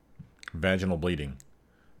Vaginal bleeding.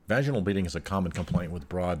 Vaginal bleeding is a common complaint with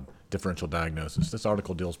broad differential diagnosis. This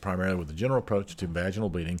article deals primarily with the general approach to vaginal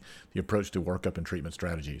bleeding, the approach to workup and treatment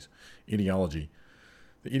strategies. Etiology.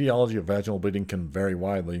 The etiology of vaginal bleeding can vary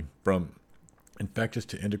widely from infectious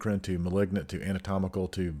to endocrine to malignant to anatomical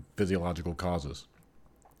to physiological causes.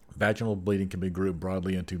 Vaginal bleeding can be grouped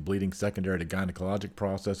broadly into bleeding secondary to gynecologic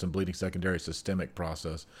process and bleeding secondary systemic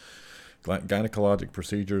process. Gynecologic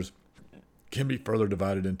procedures can be further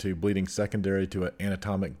divided into bleeding secondary to an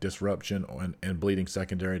anatomic disruption and bleeding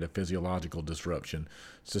secondary to physiological disruption.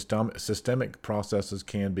 Systemic processes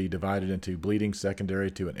can be divided into bleeding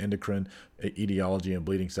secondary to an endocrine etiology and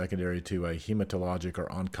bleeding secondary to a hematologic or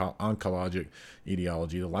oncologic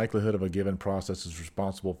etiology. The likelihood of a given process is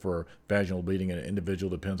responsible for vaginal bleeding in an individual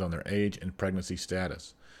depends on their age and pregnancy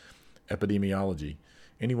status. Epidemiology.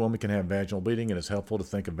 Any woman can have vaginal bleeding, and it's helpful to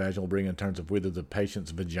think of vaginal bleeding in terms of whether the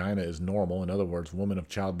patient's vagina is normal, in other words, women of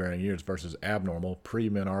childbearing years, versus abnormal,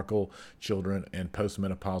 premenarchal children and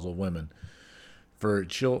postmenopausal women. For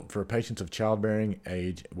patients of childbearing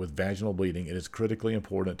age with vaginal bleeding, it is critically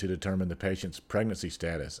important to determine the patient's pregnancy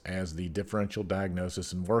status, as the differential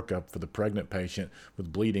diagnosis and workup for the pregnant patient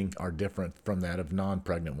with bleeding are different from that of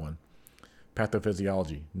non-pregnant one.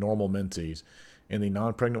 Pathophysiology, normal menses. In the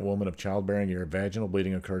non-pregnant woman of childbearing year, vaginal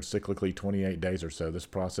bleeding occurs cyclically 28 days or so. This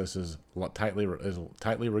process is tightly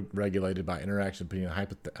regulated by interaction between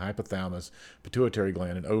the hypothalamus, pituitary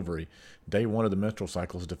gland, and ovary. Day 1 of the menstrual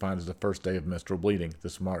cycle is defined as the first day of menstrual bleeding.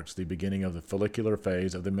 This marks the beginning of the follicular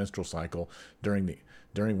phase of the menstrual cycle, during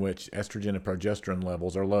which estrogen and progesterone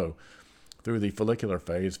levels are low. Through the follicular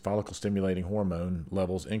phase, follicle-stimulating hormone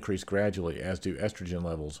levels increase gradually, as do estrogen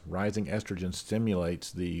levels. Rising estrogen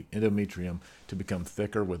stimulates the endometrium to become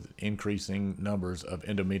thicker with increasing numbers of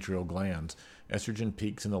endometrial glands. Estrogen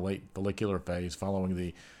peaks in the late follicular phase following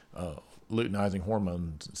the luteinizing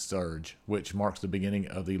hormone surge, which marks the beginning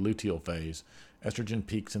of the luteal phase. Estrogen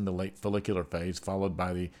peaks in the late follicular phase, followed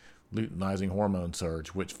by the luteinizing hormone surge,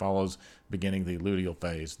 which follows beginning the luteal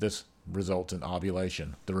phase. This results in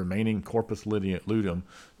ovulation. The remaining corpus luteum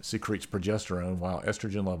secretes progesterone while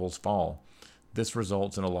estrogen levels fall. This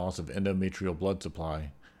results in a loss of endometrial blood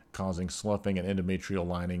supply, causing sloughing and endometrial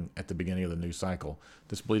lining at the beginning of the new cycle.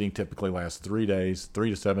 This bleeding typically lasts 3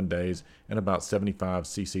 to 7 days, and about 75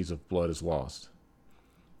 cc's of blood is lost.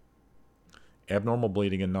 Abnormal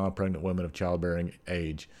bleeding in non-pregnant women of childbearing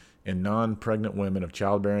age. In non-pregnant women of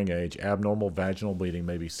childbearing age, abnormal vaginal bleeding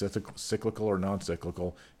may be cyclical or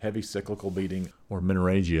non-cyclical. Heavy cyclical bleeding or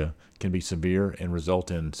menorrhagia can be severe and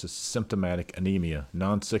result in symptomatic anemia.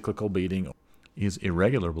 Non-cyclical bleeding is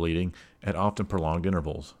irregular bleeding at often prolonged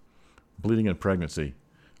intervals. Bleeding in pregnancy.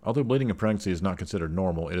 Although bleeding in pregnancy is not considered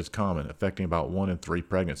normal, it is common, affecting about 1 in 3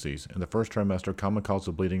 pregnancies. In the first trimester, common causes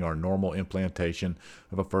of bleeding are normal implantation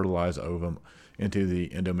of a fertilized ovum into the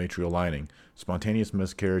endometrial lining, spontaneous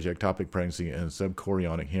miscarriage, ectopic pregnancy, and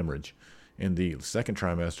subchorionic hemorrhage. In the second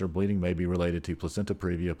trimester, bleeding may be related to placenta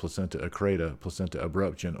previa, placenta accreta, placenta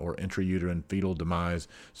abruption, or intrauterine fetal demise,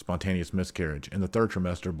 spontaneous miscarriage. In the third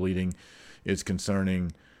trimester, bleeding is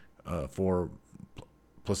concerning for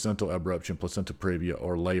placental abruption, placenta previa,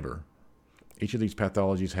 or labor. Each of these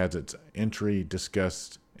pathologies has its entry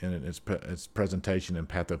discussed in its presentation and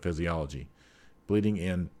pathophysiology. Bleeding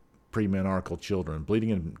in premenarchal children.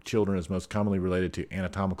 Bleeding in children is most commonly related to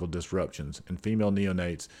anatomical disruptions. In female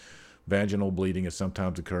neonates, vaginal bleeding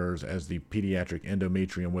sometimes occurs as the pediatric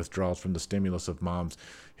endometrium withdraws from the stimulus of mom's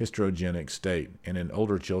hysterogenic state. And in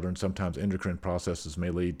older children, sometimes endocrine processes may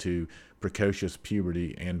lead to precocious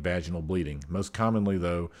puberty and vaginal bleeding. Most commonly,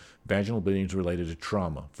 though, vaginal bleeding is related to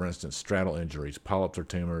trauma, for instance, stratal injuries, polyps or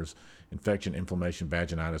tumors, infection, inflammation,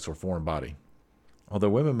 vaginitis, or foreign body.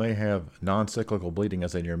 Although women may have non-cyclical bleeding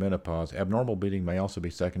as they near menopause, abnormal bleeding may also be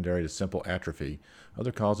secondary to simple atrophy.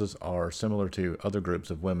 Other causes are similar to other groups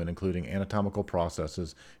of women, including anatomical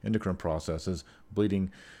processes, endocrine processes, bleeding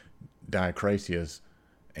diacrasias,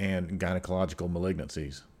 and gynecological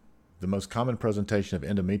malignancies. The most common presentation of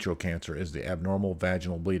endometrial cancer is the abnormal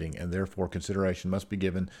vaginal bleeding, and therefore consideration must be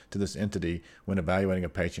given to this entity when evaluating a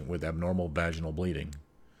patient with abnormal vaginal bleeding.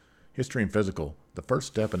 History and physical. The first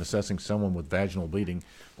step in assessing someone with vaginal bleeding,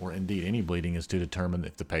 or indeed any bleeding, is to determine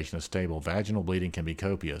if the patient is stable. Vaginal bleeding can be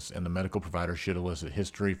copious, and the medical provider should elicit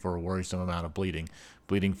history for a worrisome amount of bleeding,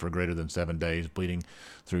 bleeding for greater than 7 days, bleeding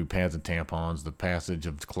through pads and tampons, the passage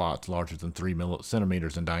of clots larger than 3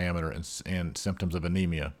 centimeters in diameter, and symptoms of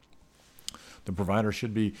anemia. The provider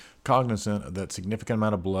should be cognizant that significant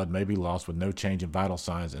amount of blood may be lost with no change in vital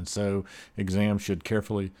signs, and so exams should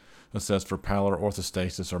carefully assess for pallor,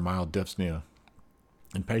 orthostasis, or mild dyspnea.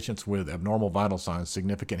 In patients with abnormal vital signs,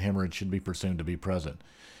 significant hemorrhage should be presumed to be present.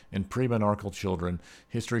 In premenarchal children,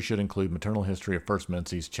 history should include maternal history of first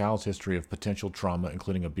menses, child's history of potential trauma,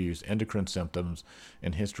 including abuse, endocrine symptoms,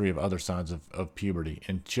 and history of other signs of puberty.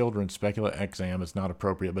 In children, speculate exam is not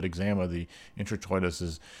appropriate, but exam of the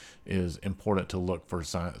introitus is important to look for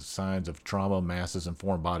signs of trauma, masses, and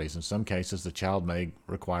foreign bodies. In some cases, the child may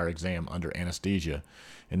require exam under anesthesia.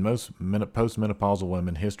 In most postmenopausal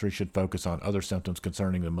women, history should focus on other symptoms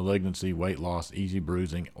concerning the malignancy, weight loss, easy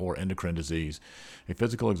bruising, or endocrine disease. A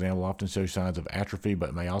physical exam will often show signs of atrophy,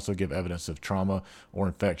 but may also give evidence of trauma or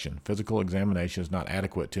infection. Physical examination is not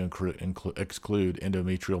adequate to exclude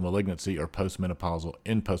endometrial malignancy or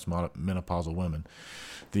postmenopausal women.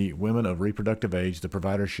 The women of reproductive age, the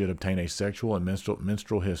provider should obtain a sexual and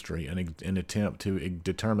menstrual history in an attempt to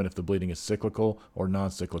determine if the bleeding is cyclical or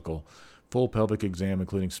non-cyclical. Full pelvic exam,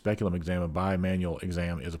 including speculum exam and bimanual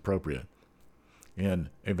exam, is appropriate. In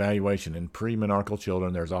evaluation, in premenarchal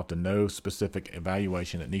children, there's often no specific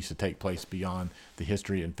evaluation that needs to take place beyond the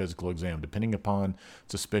history and physical exam, depending upon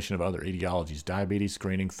suspicion of other etiologies. Diabetes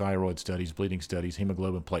screening, thyroid studies, bleeding studies,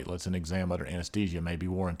 hemoglobin platelets, and exam under anesthesia may be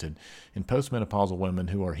warranted. In postmenopausal women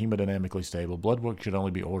who are hemodynamically stable, blood work should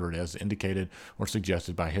only be ordered as indicated or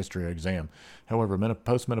suggested by history or exam. However,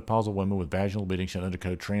 postmenopausal women with vaginal bleeding should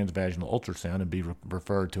undergo transvaginal ultrasound and be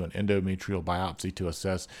referred to an endometrial biopsy to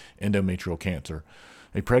assess endometrial cancer.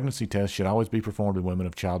 A pregnancy test should always be performed in women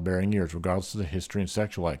of childbearing years, regardless of the history and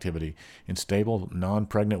sexual activity. In stable,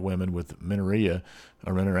 non-pregnant women with menorrhagia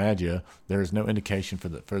or menorrhagia, there is no indication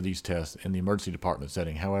for these tests in the emergency department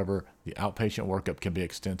setting. However, the outpatient workup can be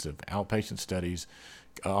extensive. Outpatient studies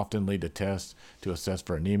often lead to tests to assess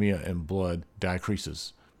for anemia and blood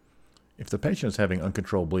diacrisis. If the patient is having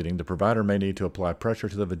uncontrolled bleeding, the provider may need to apply pressure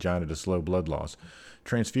to the vagina to slow blood loss.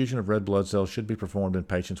 Transfusion of red blood cells should be performed in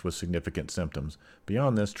patients with significant symptoms.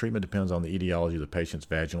 Beyond this, treatment depends on the etiology of the patient's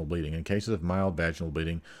vaginal bleeding. In cases of mild vaginal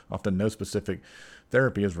bleeding, often no specific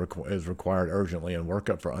therapy is required urgently, and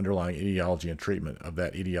workup for underlying etiology and treatment of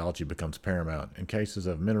that etiology becomes paramount. In cases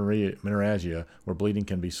of menorrhagia, where bleeding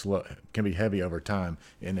can be heavy over time,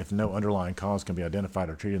 and if no underlying cause can be identified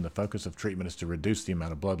or treated, the focus of treatment is to reduce the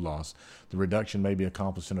amount of blood loss. The reduction may be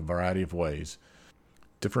accomplished in a variety of ways.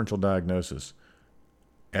 Differential diagnosis: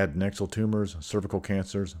 adnexal tumors, cervical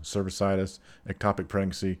cancers, cervicitis, ectopic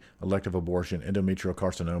pregnancy, elective abortion, endometrial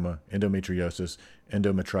carcinoma, endometriosis,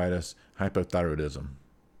 endometritis, hypothyroidism.